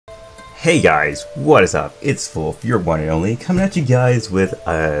Hey guys, what is up? It's Volf, your one and only, coming at you guys with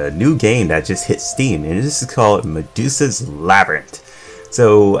a new game that just hit Steam, and this is called Medusa's Labyrinth.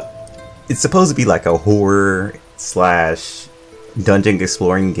 So, it's supposed to be like a horror slash dungeon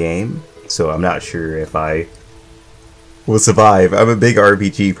exploring game, so I'm not sure if I will survive. I'm a big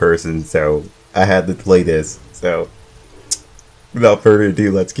RPG person, so I had to play this. So, without further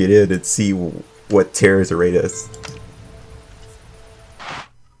ado, let's get in and see what terrors await us.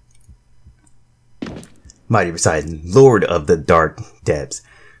 Mighty Poseidon, Lord of the Dark Depths,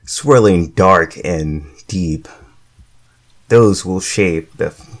 swirling dark and deep. Those will shape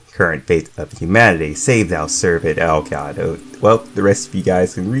the current fate of humanity. Save thou, serve it. Oh god. Oh, well, the rest of you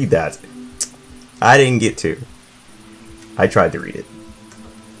guys can read that. I didn't get to. I tried to read it.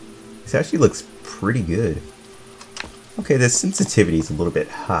 This actually looks pretty good. Okay, the sensitivity is a little bit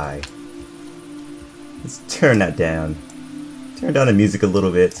high. Let's turn that down. Turn down the music a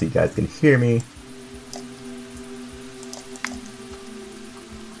little bit so you guys can hear me.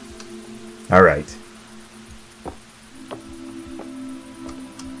 Alright.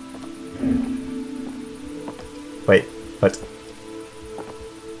 Wait, what?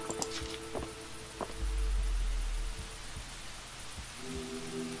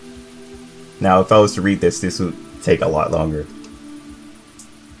 Now, if I was to read this, this would take a lot longer.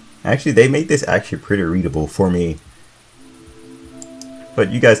 Actually, they made this actually pretty readable for me.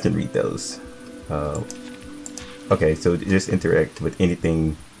 But you guys can read those. Okay, so just interact with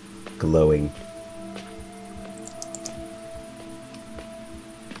anything glowing.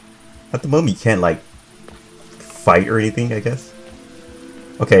 At the moment you can't like fight or anything, I guess.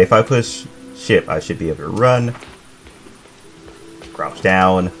 Okay, if I push shift I should be able to run. Crouch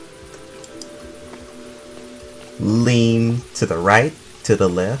down. Lean to the right, to the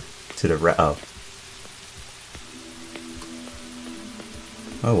left, to the right. Oh.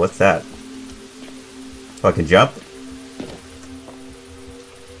 Oh, what's that? Oh, I can jump?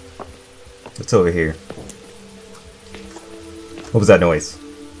 What's over here? What was that noise?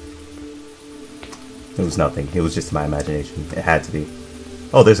 It was nothing. It was just my imagination. It had to be.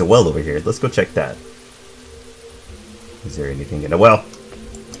 Oh, there's a well over here. Let's go check that. Is there anything in the well?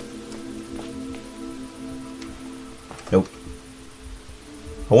 Nope.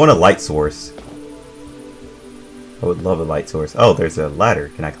 I want a light source. I would love a light source. Oh, there's a ladder.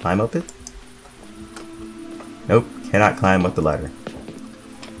 Can I climb up it? Nope. Cannot climb up the ladder.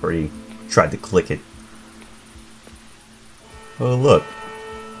 Already tried to click it. Oh look,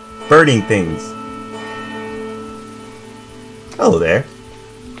 burning things. Hello there.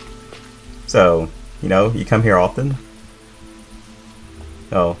 So, you know, you come here often?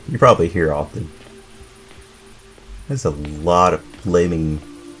 Oh, you're probably here often. There's a lot of flaming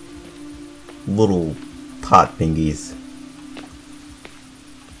little pot thingies.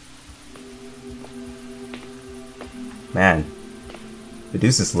 Man,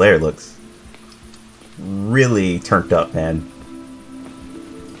 Medusa's Lair looks really turned up, man.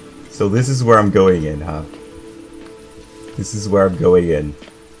 So this is where I'm going in, huh? This is where I'm going in.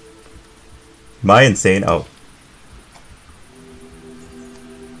 Am I insane? Oh.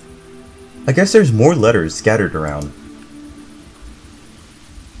 I guess there's more letters scattered around.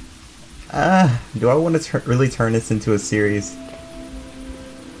 Do I want to really turn this into a series?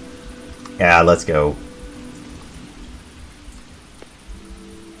 Yeah, let's go.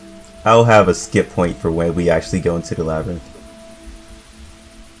 I'll have a skip point for when we actually go into the labyrinth.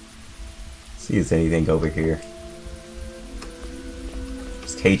 See if there's anything over here.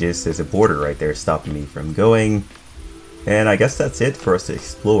 There's cages. There's a border right there stopping me from going. And I guess that's it for us to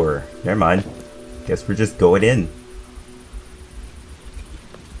explore. Never mind. Guess we're just going in.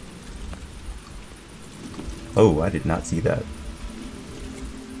 Oh, I did not see that.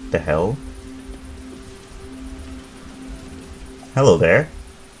 The hell? Hello there.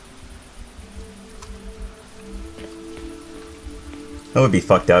 That would be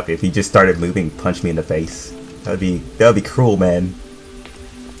fucked up if he just started moving and punched me in the face. That would be cruel, man.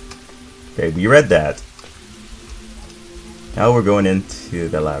 Okay, we read that. Now we're going into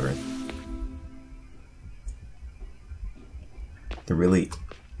the labyrinth. The really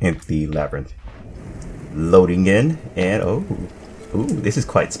empty labyrinth. Loading in, and oh, ooh, this is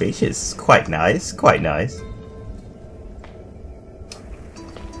quite spacious. Quite nice, quite nice.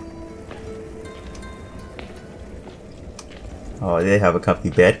 Oh, they have a comfy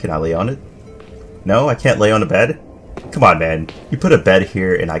bed. Can I lay on it? No, I can't lay on a bed? Come on, man. You put a bed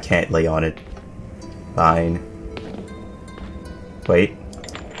here and I can't lay on it. Fine. Wait.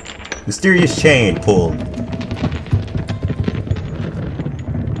 Mysterious chain pulled.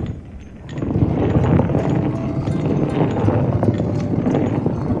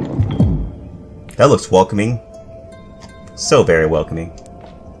 That looks welcoming. So very welcoming.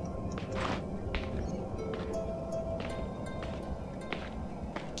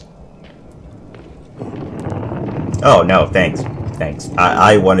 Oh no, thanks. Thanks.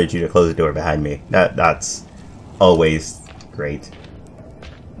 I wanted you to close the door behind me. That's always great.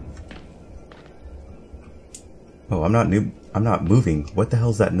 Oh, I'm not moving. What the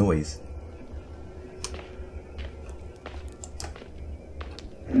hell's that noise?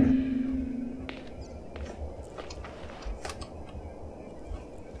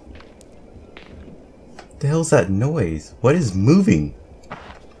 The hell's that noise? What is moving?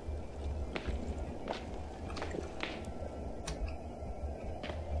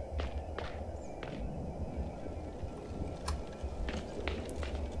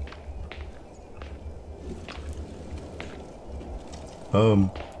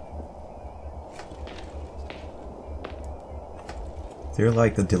 Is there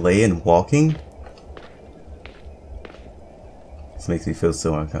like a delay in walking? This makes me feel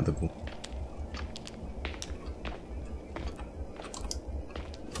so uncomfortable.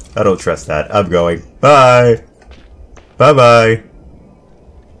 I don't trust that. I'm going. Bye! Bye-bye!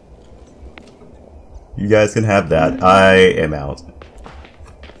 You guys can have that. I am out.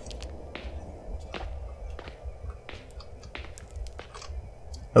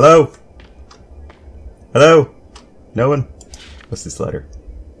 Hello? Hello? No one? What's this letter?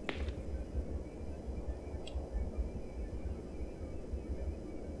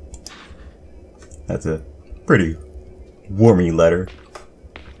 That's a pretty warming letter.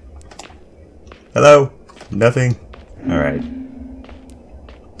 Hello? Nothing? Alright.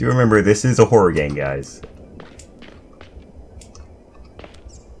 Do remember, this is a horror game, guys.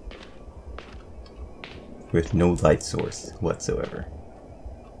 With no light source whatsoever.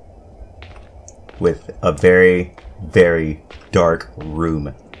 With a very, very dark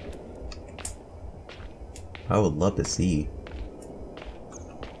room. I would love to see.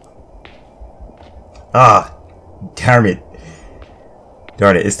 Ah! Damn it!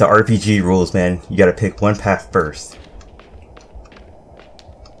 Darn it, it's the RPG rules, man. You gotta pick one path first.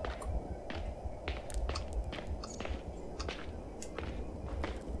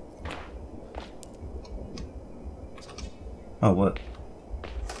 Oh, what?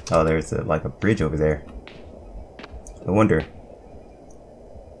 Oh, there's like a bridge over there. I wonder.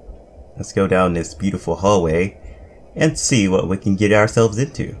 Let's go down this beautiful hallway and see what we can get ourselves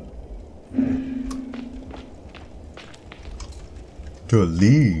into. To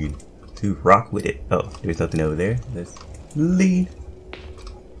lean. To rock with it. Oh, there's nothing over there. Let's lean.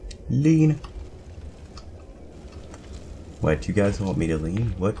 Lean. What, you guys want me to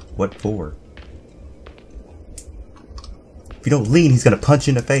lean? What for? If you don't lean, he's gonna punch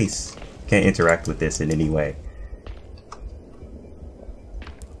you in the face. Can't interact with this in any way.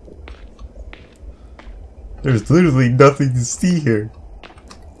 There's literally nothing to see here.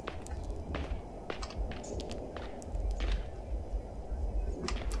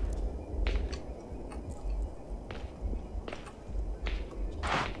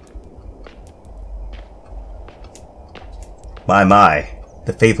 My,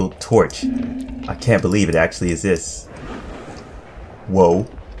 the fatal torch. I can't believe it actually exists. Whoa.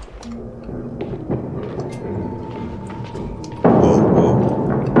 Whoa, whoa,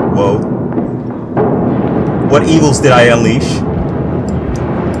 whoa. What evils did I unleash?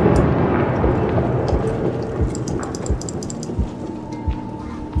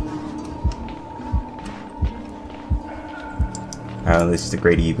 I unleashed a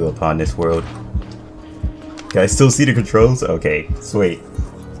great evil upon this world. Guys, still see the controls? Okay, sweet.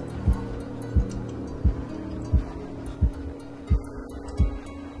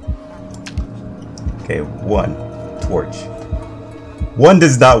 Okay, one. Torch. One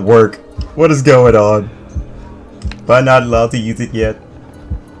does not work. What is going on? Am I not allowed to use it yet?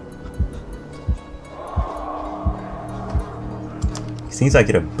 It seems like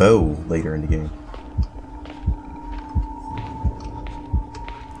I get a bow later in the game.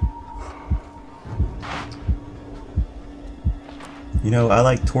 You know, I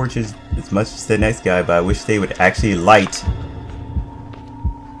like torches as much as the next guy, but I wish they would actually light.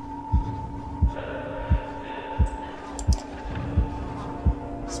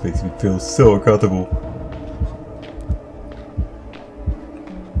 This makes me feel so uncomfortable.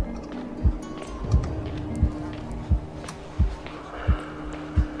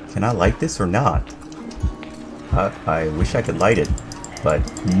 Can I light this or not? I wish I could light it,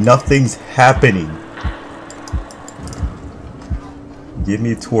 but nothing's happening. Give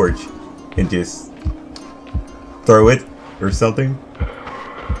me a torch and just throw it or something.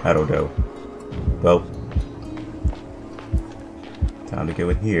 I don't know. Well, time to go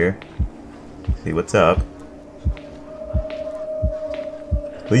in here. See what's up.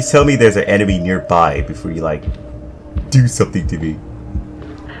 At least tell me there's an enemy nearby before you, like, do something to me.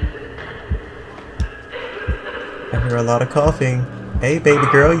 I hear a lot of coughing. Hey, baby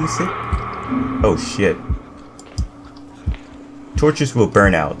girl, you sick? Oh, shit. Torches will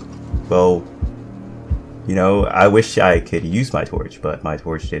burn out. Well, you know, I wish I could use my torch, but my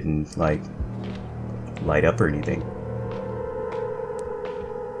torch didn't, like, light up or anything.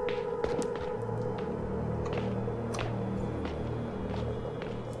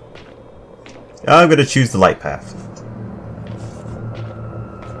 I'm gonna choose the light path.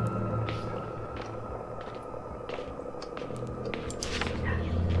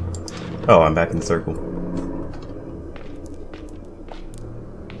 Oh, I'm back in the circle.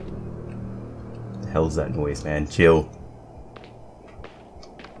 The hell's that noise, man? Chill.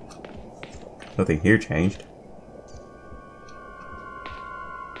 Nothing here changed.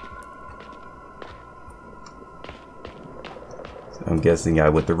 So I'm guessing I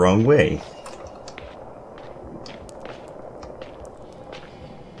went the wrong way.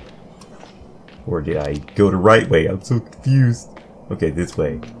 Or did I go the right way? I'm so confused. Okay, this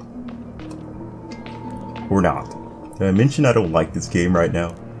way. Or not. Did I mention I don't like this game right now?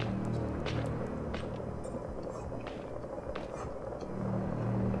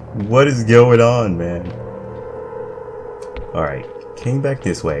 What is going on, man? Alright, came back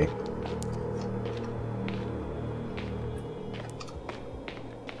this way.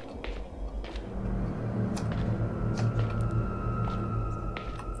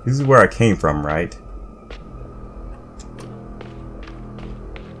 This is where I came from, right?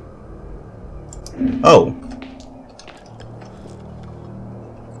 Oh!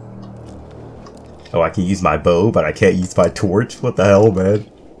 Oh, I can use my bow, but I can't use my torch? What the hell, man?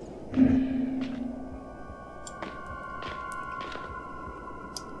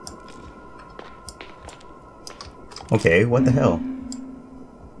 Okay, what the hell?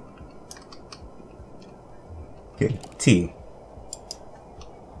 Okay, T.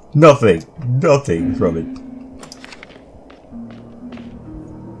 Nothing from it.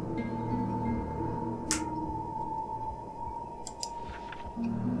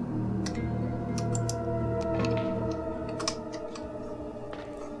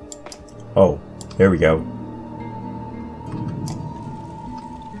 Oh, there we go.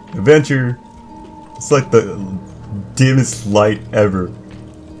 Adventure. It's like the dimmest light ever.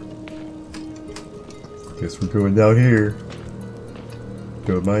 Guess we're going down here.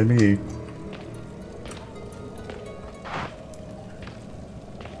 Don't mind me.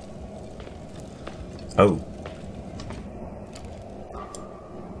 Oh.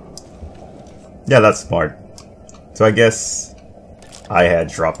 Yeah, that's smart. So I guess I had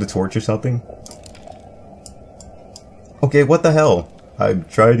dropped the torch or something. Okay, what the hell? I'm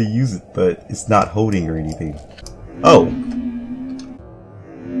trying to use it, but it's not holding or anything. Oh.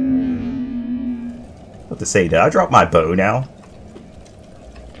 What to say? Did I drop my bow now?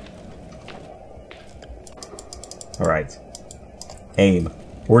 Alright. Aim.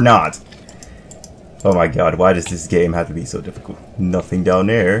 Or not. Oh my god, why does this game have to be so difficult? Nothing down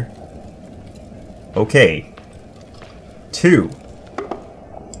there. Okay. 2.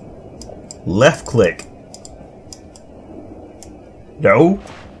 Left click. No?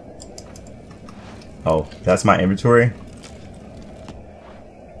 Oh, that's my inventory?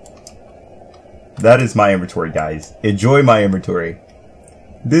 That is my inventory, guys. Enjoy my inventory.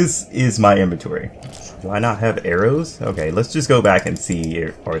 This is my inventory. Do I not have arrows? Okay, let's just go back and see,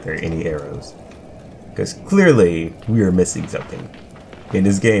 are there any arrows? Because clearly, we are missing something. In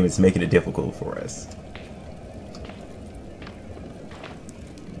this game, it's making it difficult for us.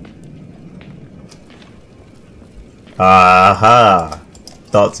 Aha!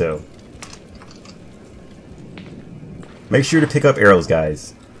 Thought so. Make sure to pick up arrows,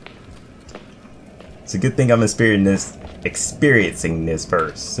 guys. It's a good thing I'm experiencing this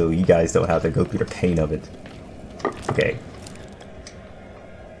first, so you guys don't have to go through the pain of it. Okay.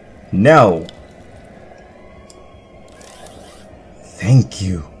 No! Thank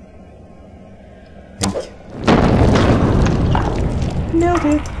you. Thank you. Nailed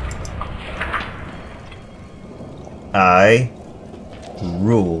it. I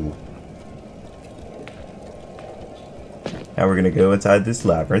rule. Now we're gonna go inside this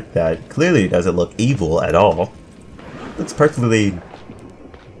labyrinth that clearly doesn't look evil at all. Looks perfectly...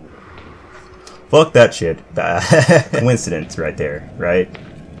 Fuck that shit. Coincidence right there, right?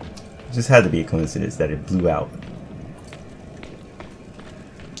 It just had to be a coincidence that it blew out.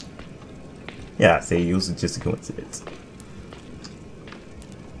 Yeah, see, it was just a coincidence.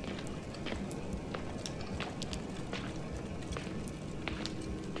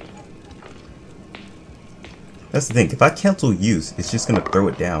 That's the thing, if I cancel use, it's just gonna throw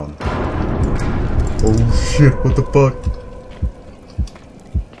it down. Oh shit, what the fuck?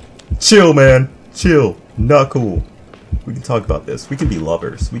 Chill, man. Chill. Not cool. We can talk about this. We can be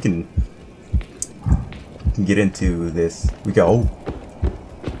lovers. We can get into this. We go.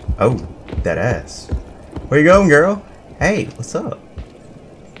 Oh, that ass. Where you going, girl? Hey, what's up?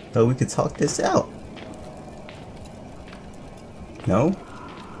 Oh, we could talk this out. No?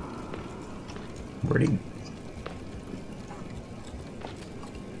 Where'd he...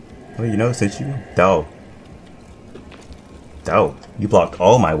 Well, you know, since you... Oh, you blocked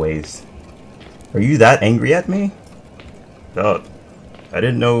all my ways. Are you that angry at me? Oh, I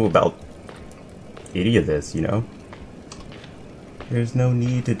didn't know about any of this, you know? There's no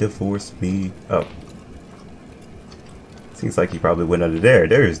need to divorce me. Oh. Seems like he probably went under there.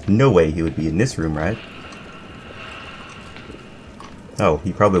 There's no way he would be in this room, right? Oh,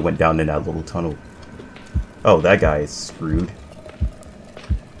 he probably went down in that little tunnel. Oh, that guy is screwed.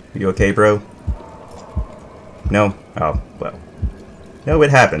 Are you okay, bro? No? Oh, well. No,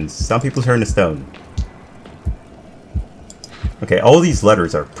 it happens. Some people turn to stone. Okay, all these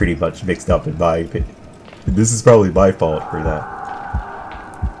letters are pretty much mixed up in my opinion. This is probably my fault for that.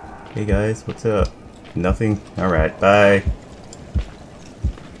 Hey guys, what's up? Nothing? Alright, bye.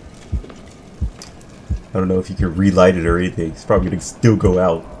 I don't know if you can relight it or anything. It's probably gonna still go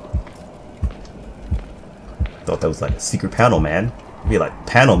out. Thought that was like a secret panel, man. Be like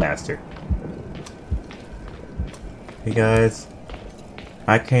panel master. Hey guys,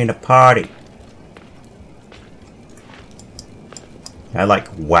 I came to party. I like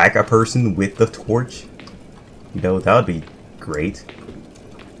whack a person with the torch. You know, that would be great.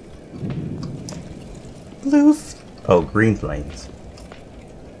 Blue. Oh, green flames.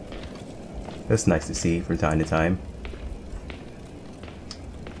 That's nice to see from time to time.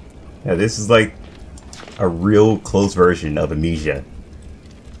 Yeah, this is like a real close version of amnesia.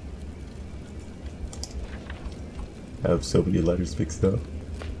 I have so many letters mixed up.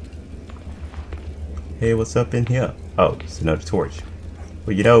 Hey, what's up in here? Oh, it's another torch.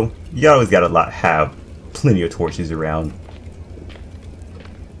 Well, you know, you always gotta have plenty of torches around.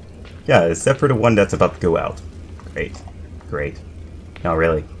 Yeah, except for the one that's about to go out. Great. Great. No,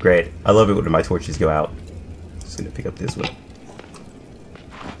 really. Great. I love it when my torches go out. Just gonna pick up this one.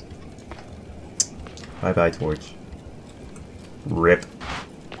 Bye-bye, torch. Rip.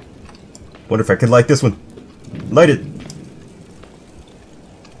 Wonder if I could light this one. Light it!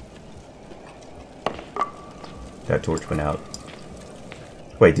 That torch went out.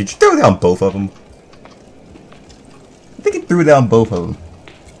 Wait, did you throw down both of them? I think it threw down both of them.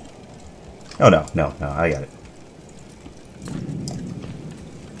 Oh, no, I got it.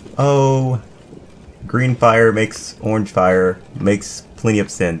 Oh, green fire makes orange fire. Makes plenty of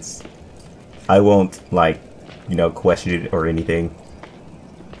sense. I won't, like, you know, question it or anything.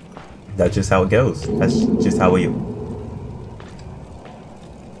 That's just how it goes. That's just how we...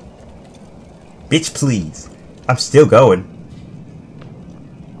 Bitch, please. I'm still going.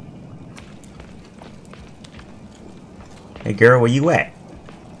 Hey girl, where you at?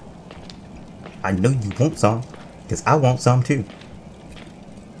 I know you want some, because I want some too.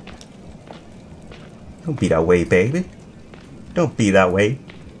 Don't be that way, baby. Don't be that way.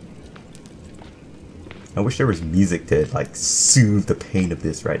 I wish there was music to, like, soothe the pain of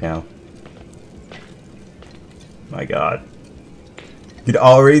this right now. My god. You could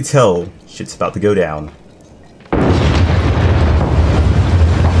already tell shit's about to go down.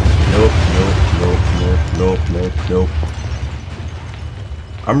 Nope.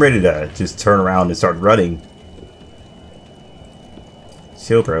 I'm ready to just turn around and start running.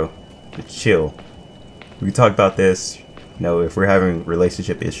 Chill, bro. Just chill. We can talk about this, you know, if we're having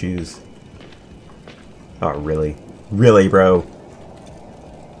relationship issues. Oh, really? Really, bro?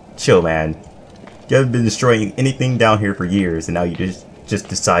 Chill, man. You haven't been destroying anything down here for years, and now you just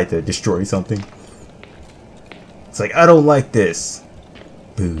decide to destroy something. It's like, I don't like this.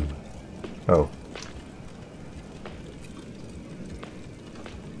 Boo. Oh.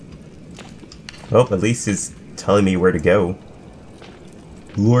 Well, at least it's telling me where to go.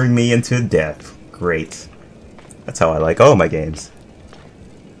 Luring me into death. Great. That's how I like all my games.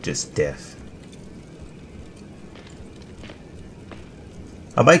 Just death.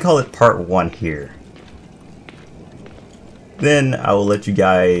 I might call it part 1 here. Then I will let you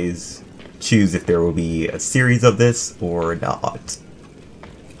guys choose if there will be a series of this or not.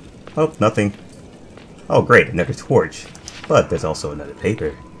 Oh, nothing. Oh great, another torch. But there's also another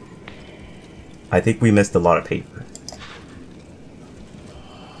paper. I think we missed a lot of paper.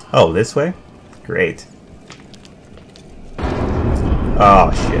 Oh, this way? Great.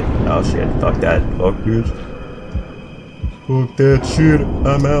 Oh shit. Oh shit. Fuck that. Fuck this. Fuck that shit.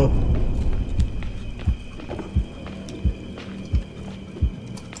 I'm out.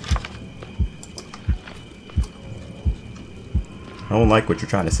 I don't like what you're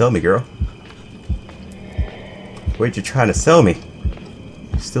trying to sell me, girl. What you trying to sell me?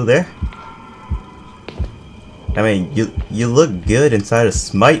 You still there? I mean, you look good inside of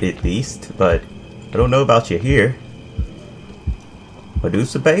Smite at least, but I don't know about you here.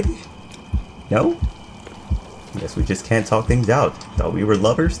 Medusa, baby? No? Guess we just can't talk things out. Thought we were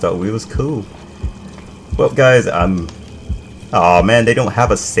lovers, thought we was cool. Well, guys, Aw, man, they don't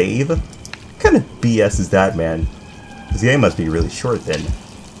have a save? What kind of BS is that, man? This game must be really short then.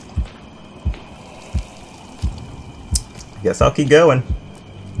 Guess I'll keep going.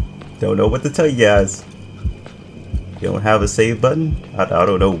 Don't know what to tell you guys. You don't have a save button? I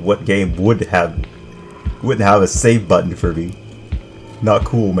don't know what game wouldn't have a save button for me. Not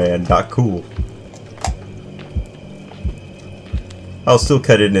cool, man. Not cool. I'll still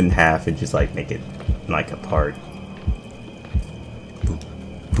cut it in half and just like make it like a part. Boop,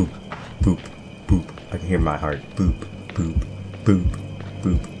 boop, boop, boop. I can hear my heart. Boop, boop, boop,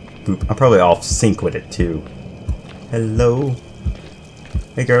 boop, boop. I'm probably off sync with it too. Hello.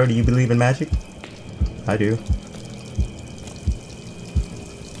 Hey girl, do you believe in magic? I do.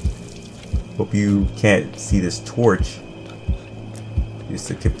 Hope you can't see this torch.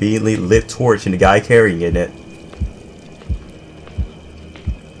 It's a conveniently lit torch and the guy carrying it.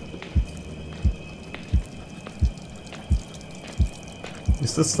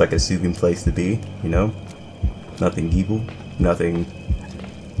 This looks like a soothing place to be, you know? Nothing evil, nothing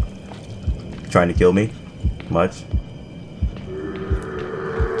trying to kill me much.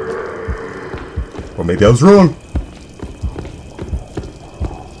 Or maybe I was wrong.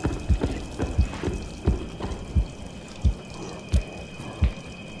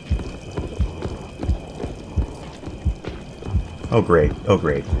 Oh great, oh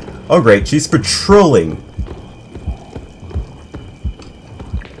great. Oh great, she's patrolling!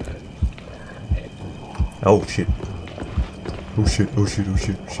 Oh shit. Oh shit, oh shit, oh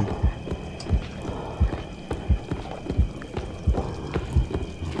shit, oh shit.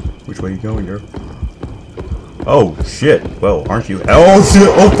 Which way are you going, girl? Oh shit, well, aren't you? Oh shit,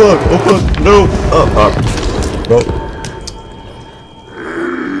 oh fuck, no! Well.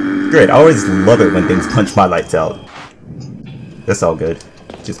 Great, I always love it when things punch my lights out. That's all good.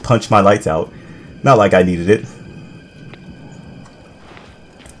 Just punch my lights out. Not like I needed it.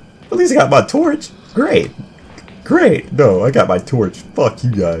 At least I got my torch. Great. Great. No, I got my torch. Fuck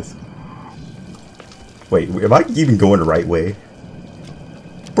you guys. Wait, am I even going the right way?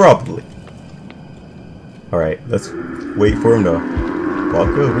 Probably. Alright, let's wait for him to walk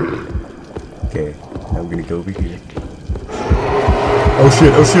over. Okay, now I'm gonna go over here. Oh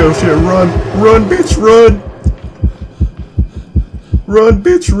shit, oh shit, oh shit, run! Run, bitch, run! Run,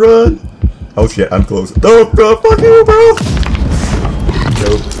 bitch, run! Oh shit, I'm close. No, fuck you, bro!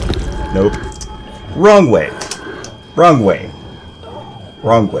 Nope. Nope. Wrong way. Wrong way.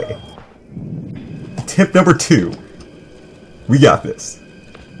 Wrong way. Tip number 2. We got this.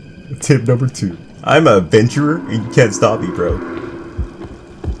 Tip number 2. I'm an adventurer and you can't stop me, bro.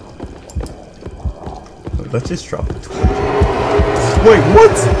 Let's just drop the torch. Wait,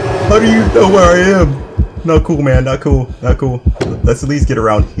 what? How do you know where I am? Not cool, man. Not cool. Not cool. Let's at least get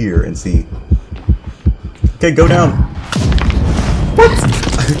around here and see. Okay, go down. What?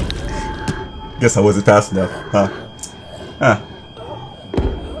 Guess I wasn't fast enough, huh? Huh.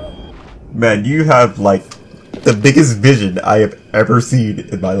 Man, you have, like, the biggest vision I have ever seen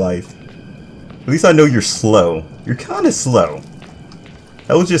in my life. At least I know you're slow. You're kind of slow.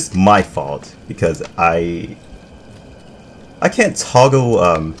 That was just my fault, because I can't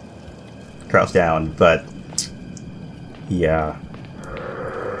toggle, crouch down, but yeah.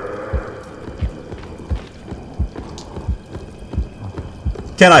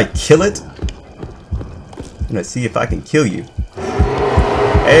 Can I kill it? I'm gonna see if I can kill you.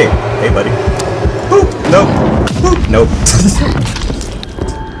 Hey, hey buddy. Boop, nope, boop, nope.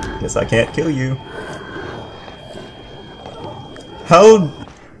 Guess I can't kill you. How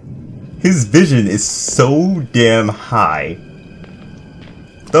his vision is so damn high.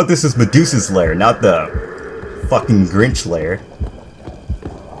 Thought this was Medusa's lair, not the fucking Grinch lair.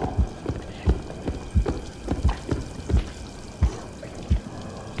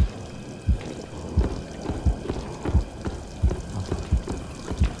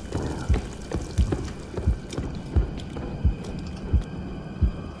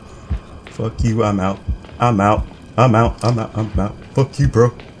 Fuck you, I'm out. I'm out. I'm out. I'm out. I'm out. Fuck you,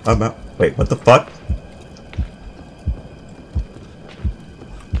 bro. I'm out. Wait, what the fuck?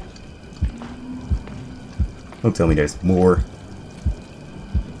 Don't tell me there's more.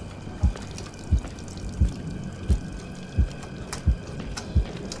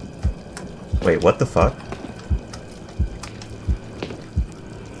 Wait, what the fuck?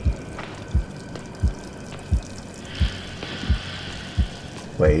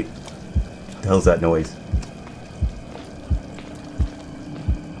 Wait. What the hell's that noise?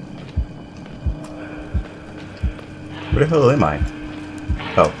 Where the hell am I?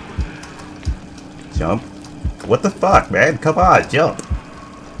 Oh. Jump. What the fuck, man? Come on, jump.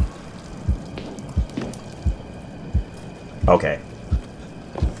 Okay.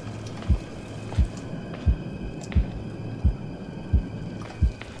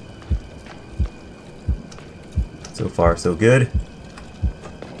 So far, so good.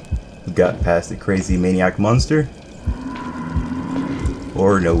 We got past the crazy maniac monster.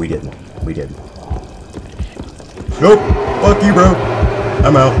 Or no, we didn't. We didn't. Nope. Fuck you, bro.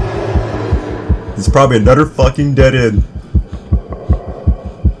 I'm out. It's probably another fucking dead end.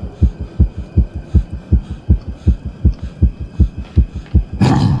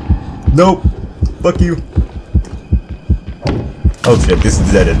 Nope. Fuck you. Oh shit, this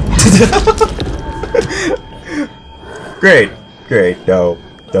is dead end. Great. Great. No.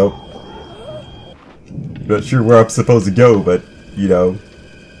 Nope. Not sure where I'm supposed to go, but, you know.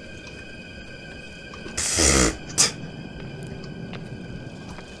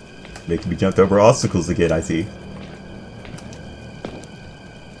 Making me jump over obstacles again, I see.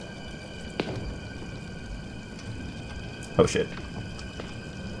 Oh shit.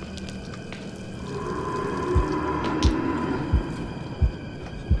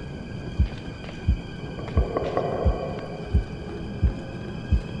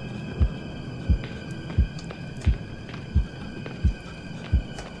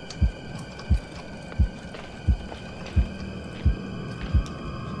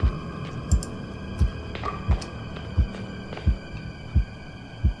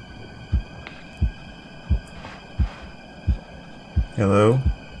 Hello?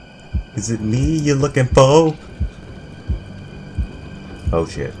 Is it me you're looking for? Oh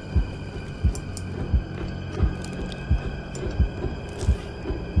shit.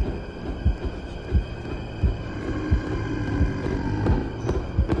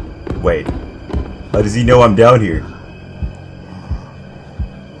 Wait. How does he know I'm down here?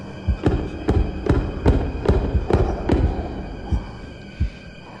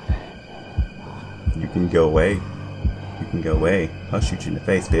 You can go away. You can go away. I'll shoot you in the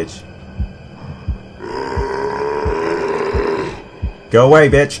face, bitch. Go away,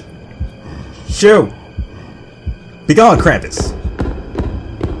 bitch. Shoo! Be gone, Krampus!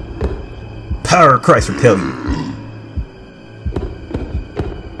 Power of Christ repel you.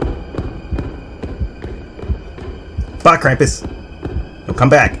 Bye, Krampus. Don't come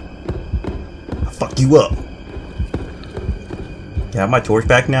back. I'll fuck you up. Can I have my torch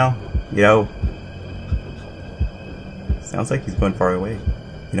back now? You know? Sounds like he's going far away.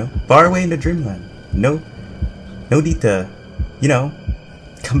 You know? Far away into dreamland. No need to, you know,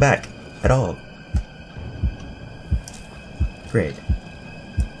 come back at all. Great.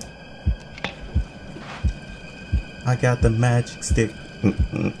 I got the magic stick. He's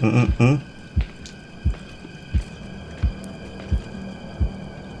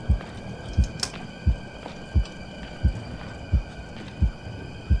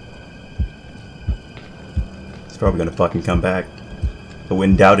probably gonna fucking come back. I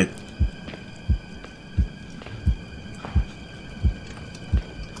wouldn't doubt it.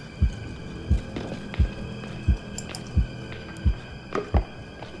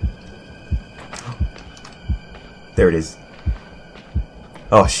 There it is.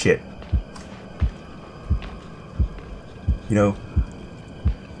 Oh shit. You know,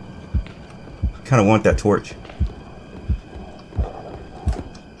 kinda want that torch.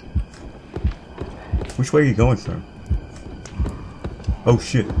 Which way are you going from? Oh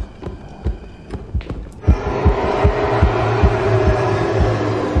shit.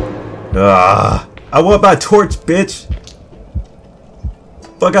 Ah, I want my torch, bitch.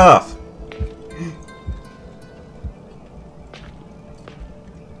 Fuck off.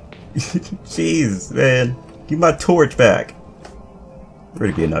 Jeez, man. Give my torch back.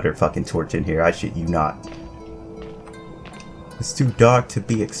 There'd be another fucking torch in here. I shit you not. It's too dark to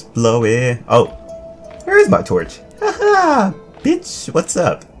be exploded. Oh, where is my torch? Haha, bitch. What's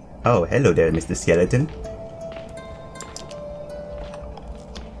up? Oh, hello there, Mr. Skeleton.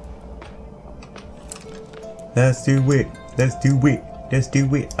 Let's do it. Let's do it. Let's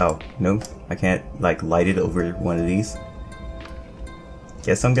do it. Oh, no. I can't, like, light it over one of these.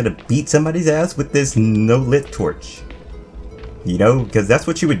 Guess I'm gonna beat somebody's ass with this no-lit torch. You know, because that's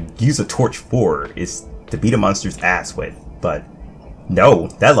what you would use a torch for, is to beat a monster's ass with. But no,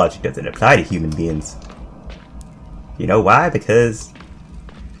 that logic doesn't apply to human beings. You know why? Because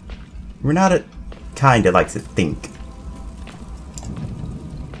we're not a kind that likes to think.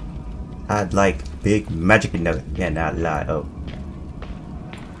 I'd like big magic and nothing cannot lie. Oh.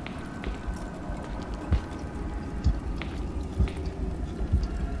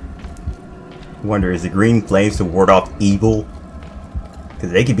 Wonder, is the green flames to ward off evil?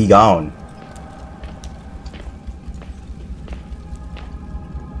 Because they could be gone.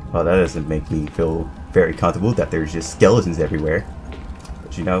 Well, that doesn't make me feel very comfortable that there's just skeletons everywhere.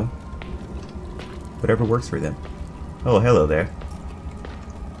 But you know, whatever works for them. Oh, hello there.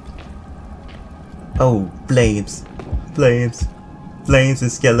 Oh, flames. Flames. Flames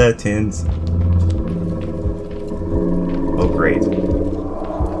and skeletons. Oh, great.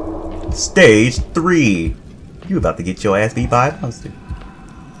 Stage 3. You about to get your ass beat by a monster.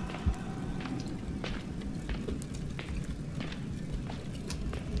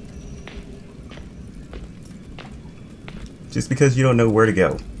 Just because you don't know where to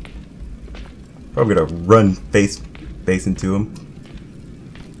go. I'm gonna run face into him.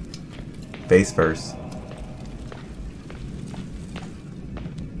 Face first.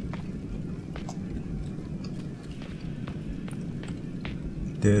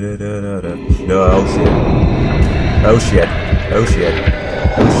 No, oh shit. Oh shit. Oh shit.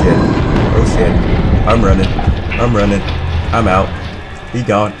 Oh shit. Oh shit. I'm running. I'm running. I'm out. Be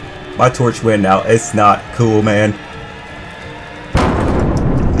gone. My torch went out. It's not cool, man.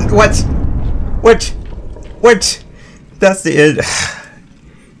 What? What? What? That's the end.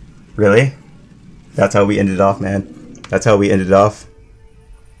 Really? That's how we ended off, man. That's how we ended off.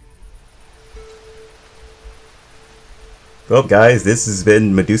 Well, guys, this has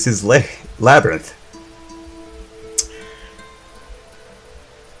been Medusa's Labyrinth.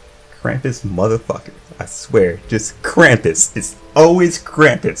 Krampus motherfucker. I swear, just Krampus. It's always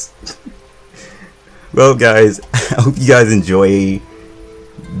Krampus. Well, guys, I hope you guys enjoy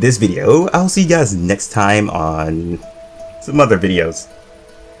this video. I'll see you guys next time on some other videos.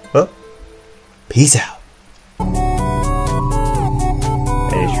 Well, peace out.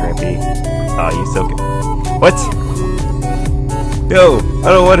 Hey, Shrimpy. Oh, you so good. What? Yo, I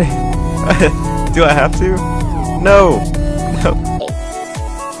don't want to. Do I have to? No. No.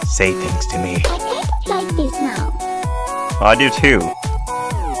 Say things to me. Like this now. Oh, I do too.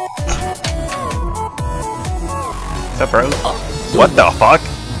 What's up, bro? What the fuck?